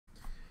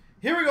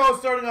Here we go,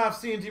 starting off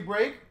CNT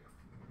break.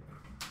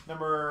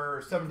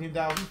 Number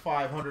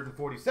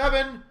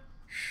 17,547.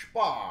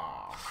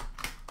 Spa.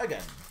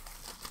 Again.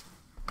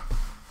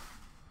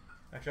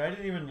 Actually, I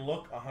didn't even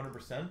look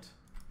 100%.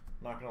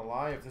 Not going to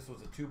lie, if this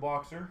was a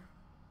 2-boxer.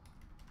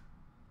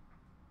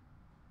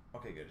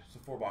 Okay, good. It's a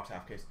 4-box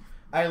half case.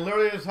 I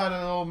literally just had a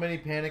little mini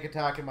panic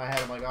attack in my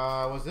head. I'm like,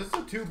 was this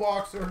a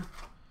 2-boxer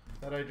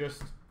that I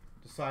just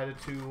decided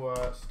to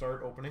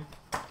start opening?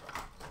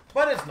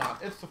 But it's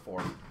not. It's the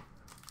 4.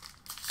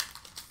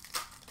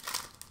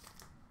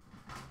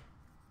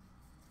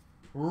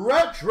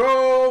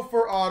 Retro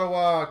for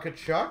Ottawa,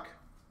 Tkachuk.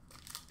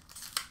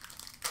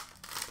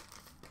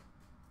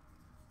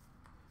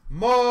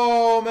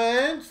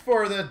 Moments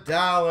for the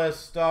Dallas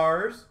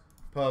Stars,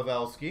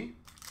 Pavelski.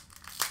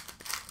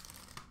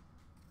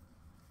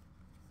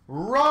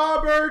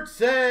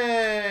 Robertson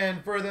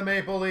for the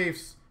Maple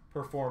Leafs,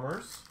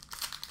 Performers.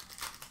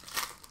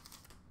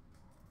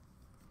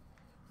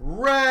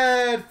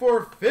 Red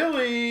for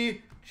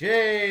Philly,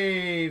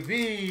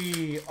 JVR.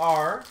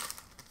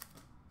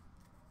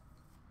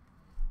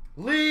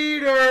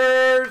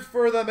 Leaders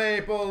for the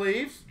Maple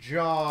Leafs,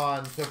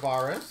 John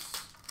Tavares.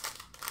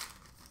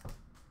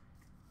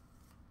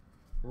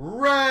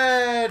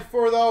 Red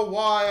for the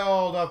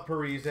Wild of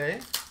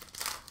Parise.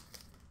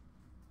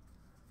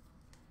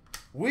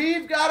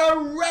 We've got a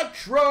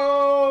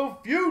retro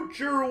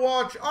Future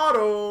Watch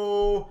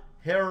auto,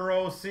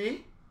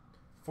 Hiroshi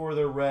for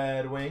the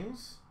Red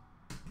Wings.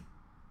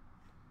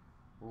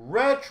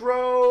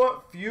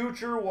 Retro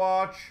Future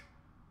Watch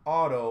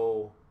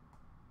auto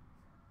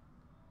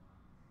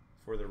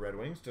for the Red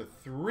Wings to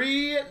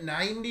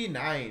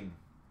 $3.99.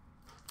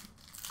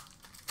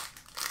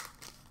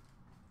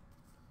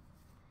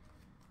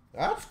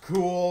 That's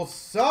cool.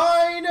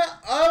 Sign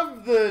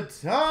of the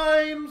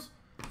Times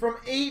from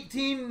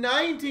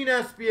 1819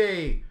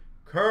 SBA.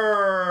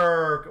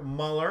 Kirk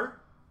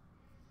Muller.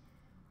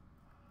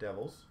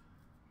 Devils.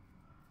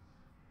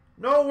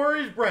 No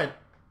worries, Brent.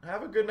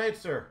 Have a good night,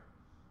 sir.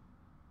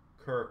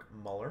 Kirk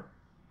Muller.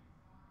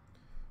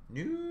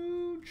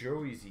 New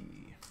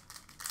Jersey.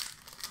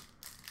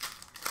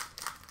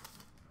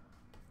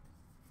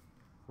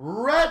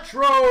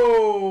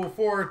 Retro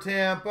for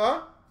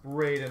Tampa.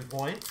 Braden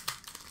Point.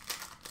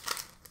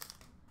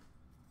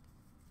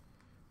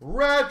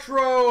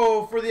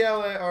 Retro for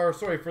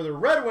the for the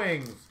Red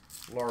Wings,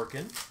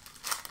 Larkin.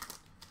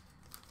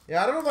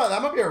 Yeah, I don't know about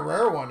that. Might be a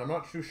rare one. I'm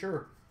not too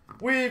sure.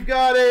 We've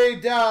got a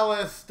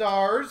Dallas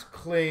Stars,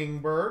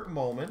 Klingberg,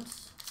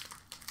 Moments.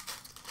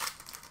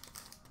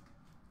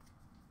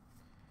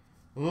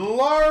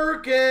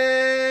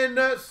 Larkin,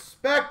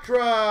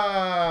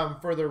 Spectrum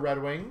for the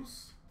Red Wings.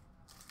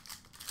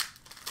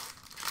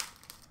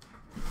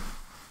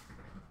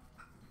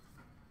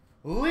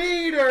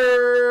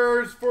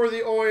 Leaders for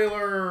the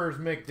Oilers,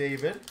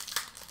 McDavid.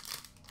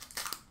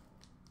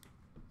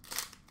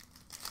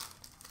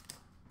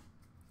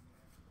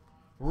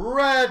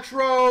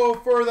 Retro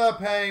for the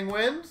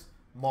Penguins,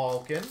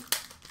 Malkin.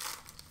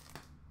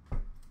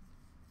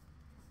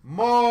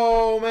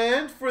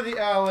 Moment for the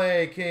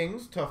LA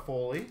Kings,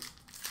 Toffoli.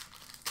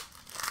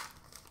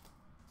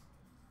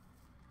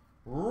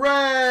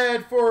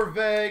 Red for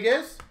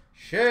Vegas,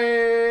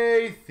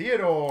 Shea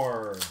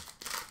Theodore.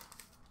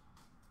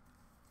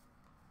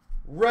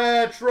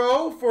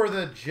 Retro for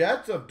the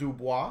Jets of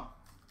Dubois.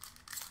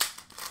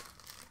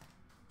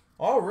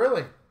 Oh,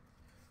 really?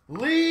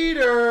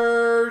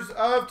 Leaders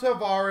of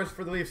Tavares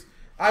for the Leafs.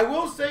 I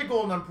will say,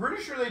 Golden, I'm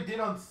pretty sure they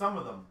did on some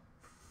of them.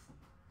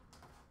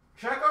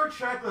 Check our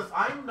checklist.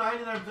 I'm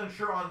 99%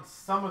 sure on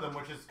some of them,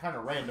 which is kind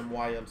of random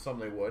why on some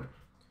they would.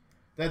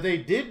 That they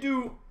did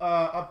do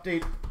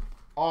update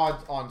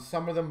odds on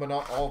some of them, but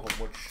not all of them,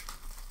 which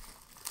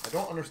I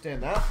don't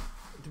understand that,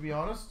 to be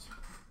honest.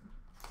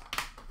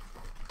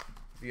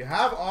 If you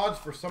have odds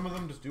for some of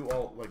them, just do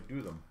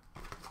do them.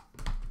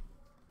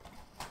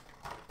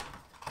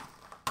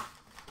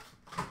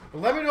 But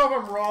let me know if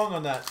I'm wrong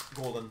on that,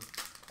 Golden.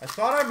 I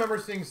thought I remember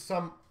seeing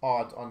some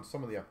odds on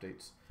some of the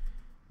updates.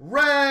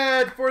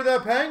 Red for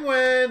the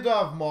Penguins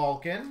of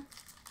Malkin.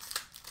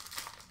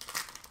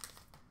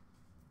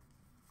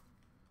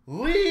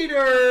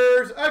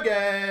 Leaders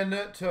again,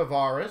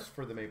 Tavares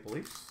for the Maple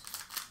Leafs.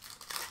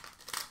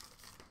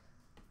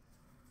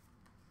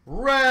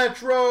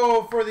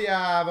 Retro for the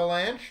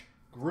Avalanche,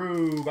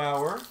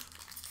 Grubauer.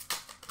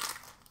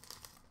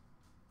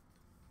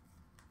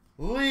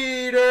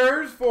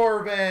 Leaders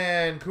for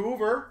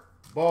Vancouver,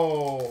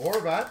 Bo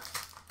Horvat.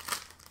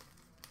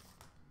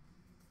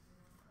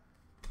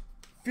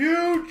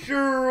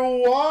 Future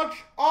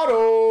Watch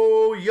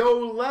auto,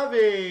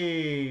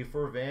 Levy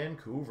for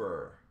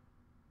Vancouver.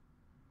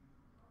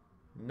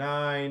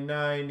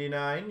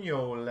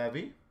 $9.99,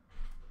 Levy.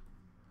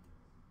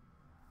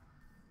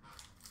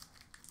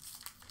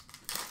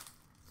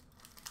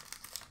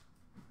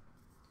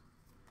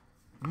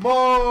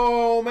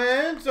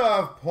 Moment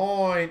of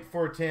Point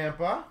for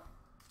Tampa.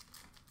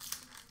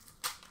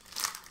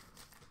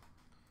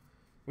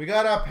 We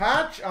got a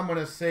patch. I'm going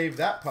to save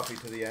that puppy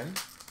to the end.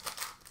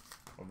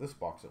 Of this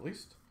box, at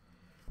least.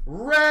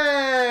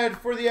 Red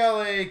for the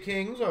LA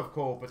Kings of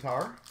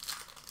Kopitar.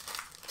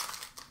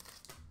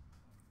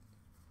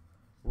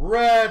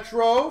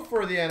 Retro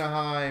for the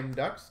Anaheim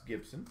Ducks,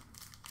 Gibson.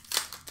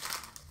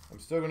 I'm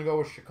still going to go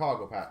with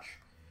Chicago patch.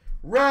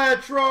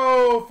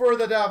 Retro for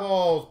the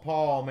Devils,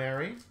 Paul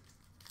Mary.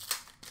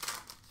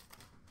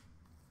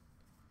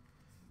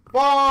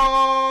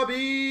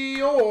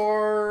 Bobby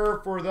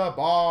Orr for the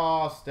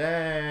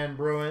Boston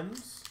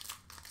Bruins.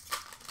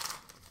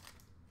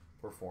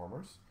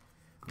 Performers.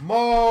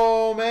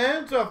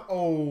 Moment of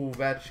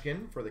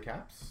Ovechkin for the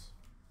Caps.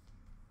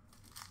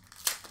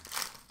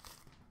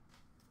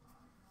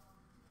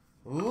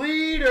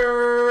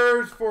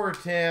 Leaders for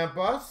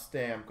Tampa,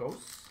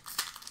 Stamkos.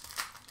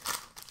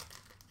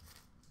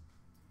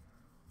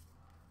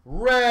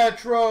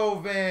 Retro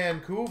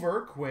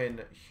Vancouver,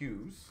 Quinn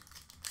Hughes.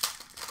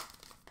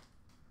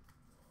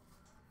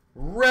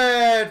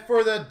 Red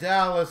for the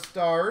Dallas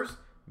Stars,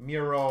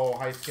 Miro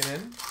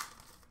Heiskanen.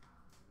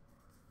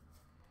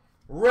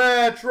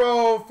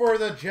 Retro for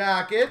the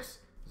Jackets,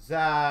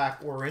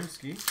 Zach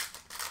Werenski.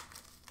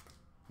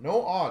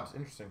 No odds,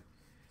 interesting.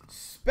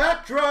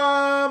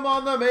 Spectrum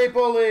on the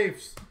Maple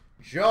Leafs,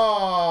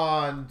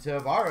 John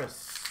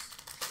Tavares.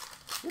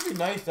 It would be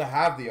nice to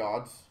have the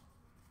odds.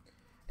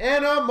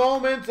 And a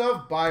moment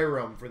of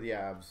Byram for the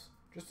Avs,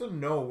 just to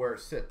know where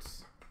it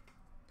sits.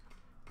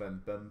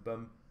 Bum, bum,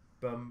 bum,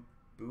 bum,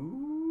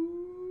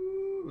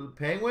 boo.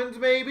 Penguins,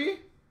 maybe?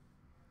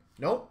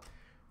 Nope.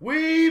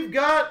 We've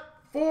got,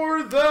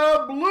 for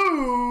the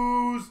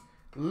Blues,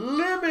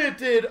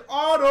 limited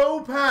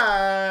auto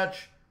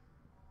patch,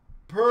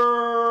 Parayko.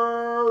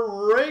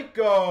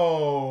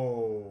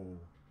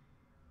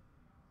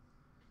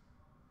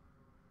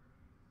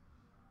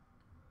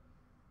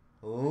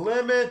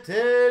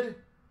 Limited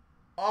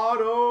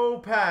auto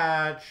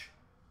patch,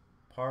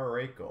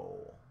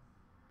 Parayko.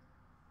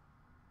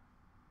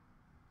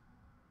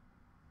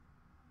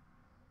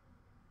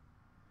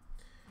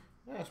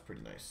 That's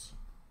pretty nice.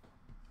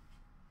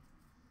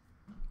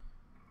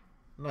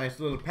 Nice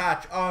little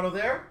patch auto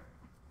there.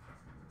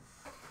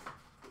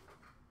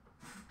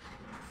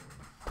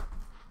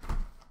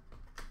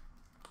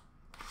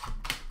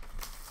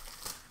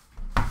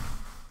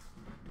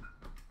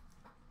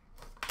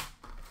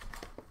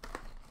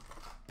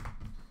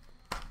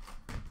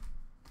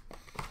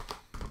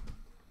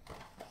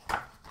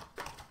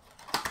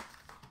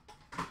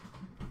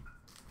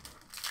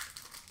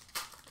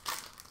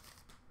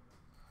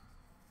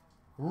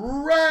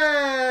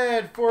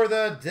 Red for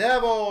the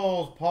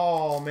Devils,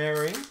 Paul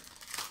Mary.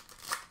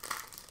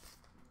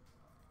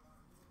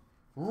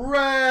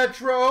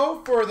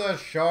 Retro for the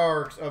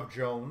Sharks of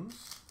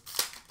Jones.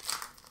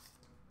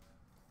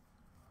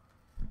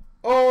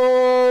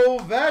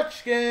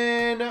 Ovechkin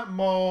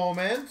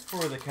moments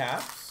for the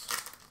Caps.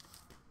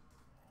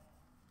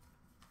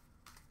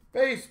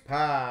 Base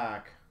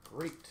pack.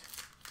 Great.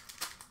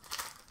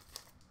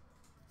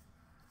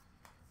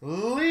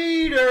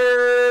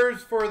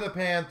 Leaders for the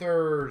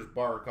Panthers,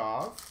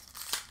 Barkov.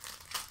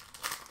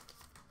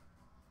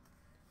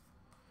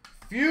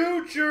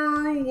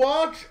 Future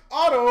Watch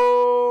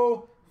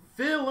Auto,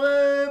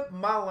 Philip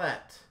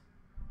Mallette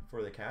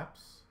for the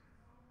Caps.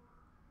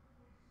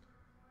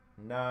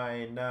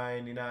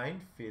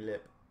 $9.99,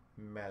 Philip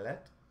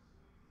Mallette.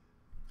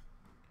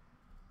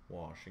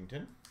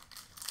 Washington.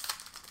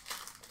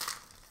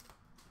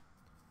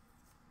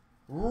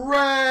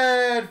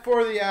 Red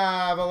for the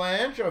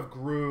Avalanche of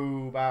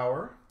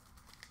Grubauer.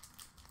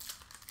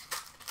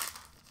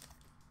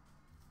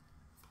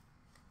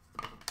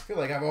 I feel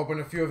like I've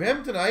opened a few of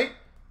him tonight.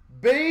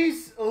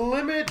 Base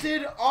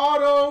limited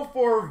auto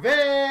for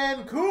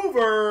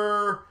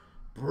Vancouver,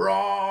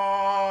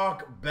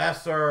 Brock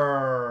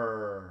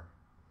Besser.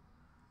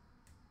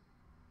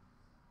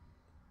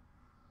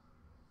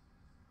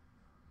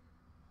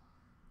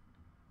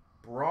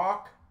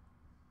 Brock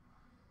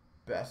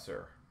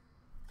Besser.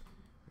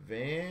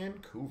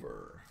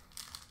 Vancouver.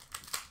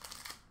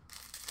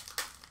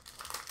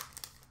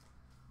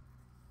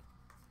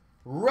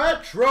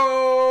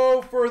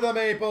 Retro for the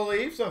Maple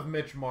Leafs of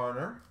Mitch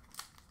Marner.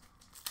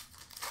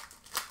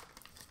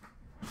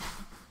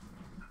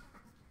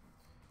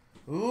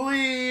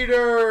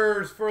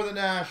 Leaders for the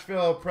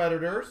Nashville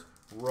Predators,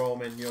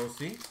 Roman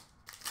Josi.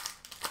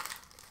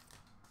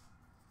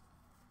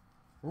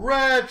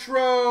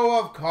 Retro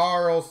of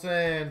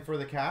Carlson for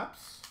the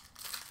Caps.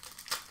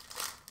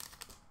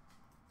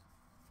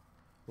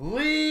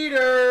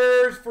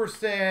 Leaders for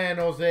San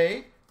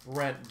Jose,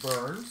 Brent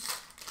Burns.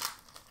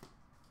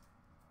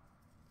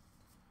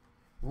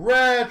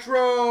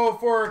 Retro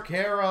for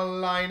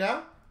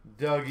Carolina,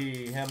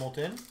 Dougie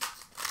Hamilton.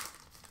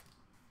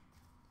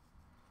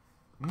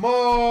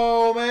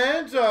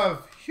 Moment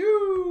of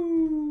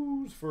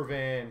Hughes for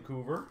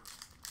Vancouver.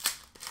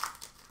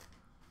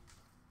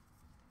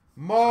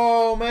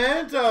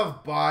 Moment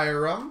of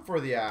Byram for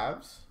the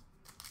Avs.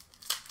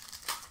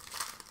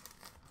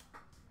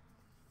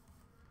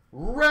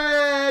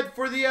 Red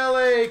for the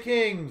LA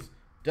Kings,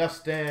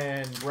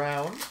 Dustin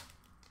Brown.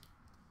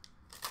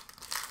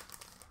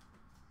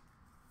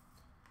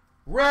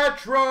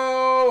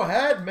 Retro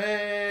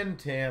Hedman,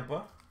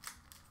 Tampa.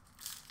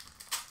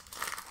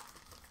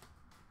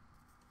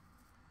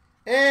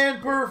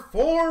 And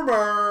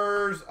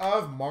Performers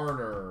of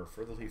Marner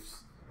for the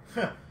Leafs.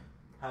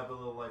 Have a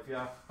little life,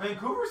 yeah.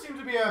 Vancouver seems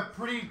to be a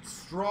pretty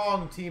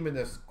strong team in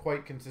this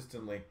quite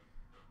consistently.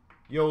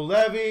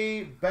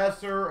 Levy,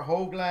 Besser,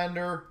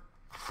 Höglander.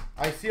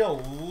 I see a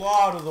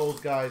lot of those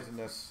guys in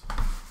this.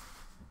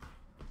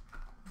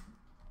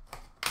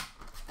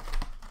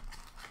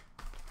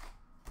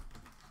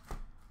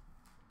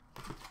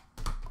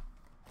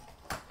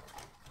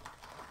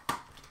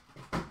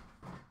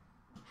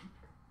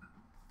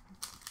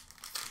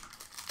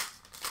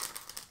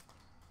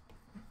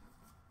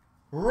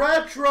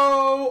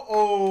 Retro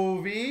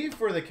Ovi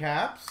for the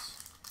Caps.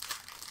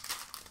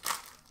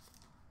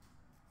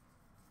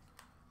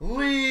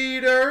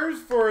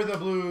 Leaders for the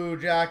Blue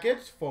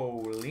Jackets,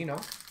 Foligno.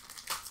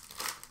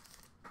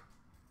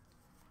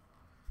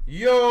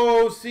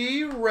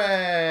 Yossi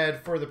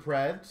Red for the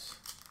Preds.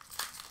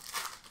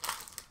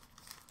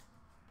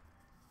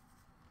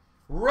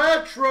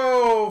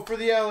 Retro for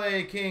the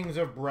LA Kings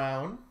of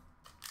Brown.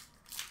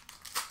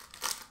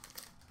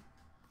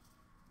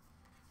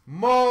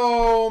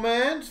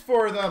 Moments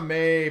for the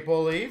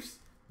Maple Leafs,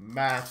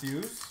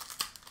 Matthews.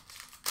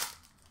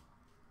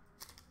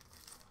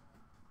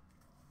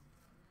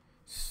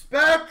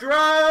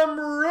 Spectrum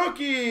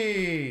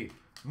Rookie,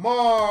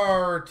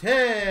 Martin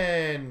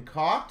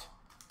Kaut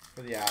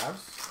for the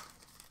Avs.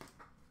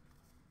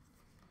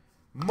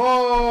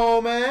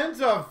 Moments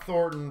of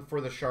Thornton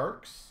for the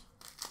Sharks.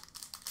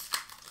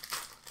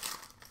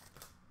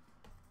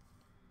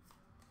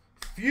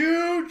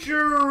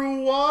 Future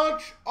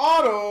Watch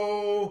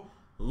Auto,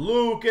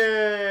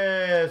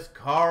 Lucas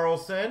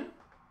Carlson.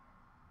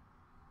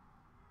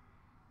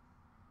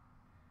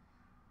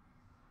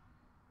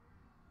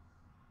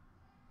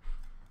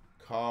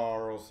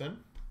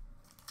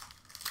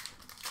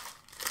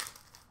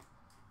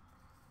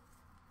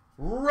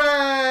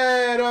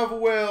 Red of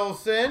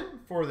Wilson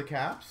for the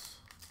Caps.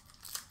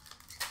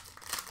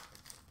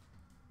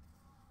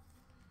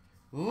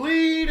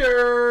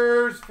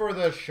 Leaders for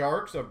the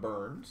Sharks of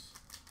Burns.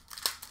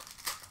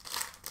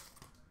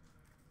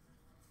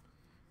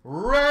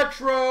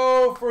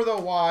 Retro for the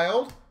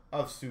Wild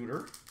of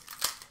Suter.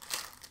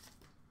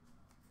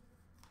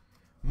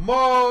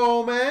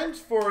 Moment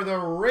for the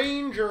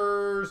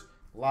Rangers,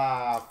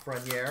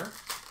 Lafreniere.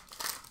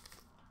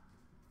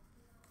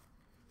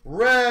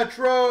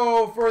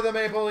 Retro for the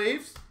Maple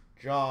Leafs,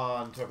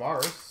 John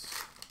Tavares.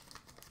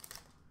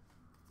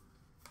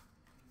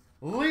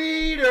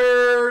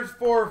 Leaders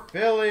for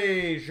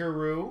Philly,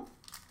 Giroux.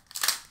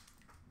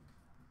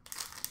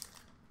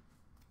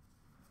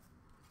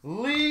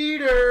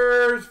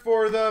 Leaders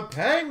for the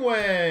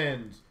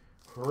Penguins,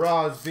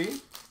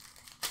 Crosby.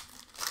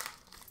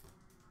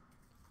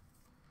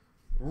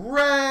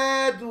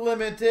 Red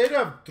Limited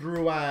of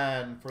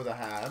Drouin for the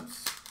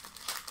Habs.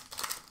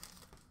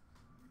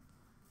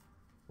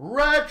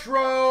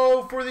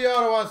 Retro for the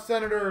Ottawa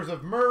Senators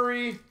of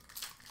Murray.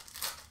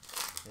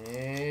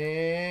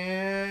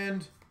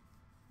 And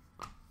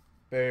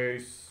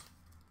base.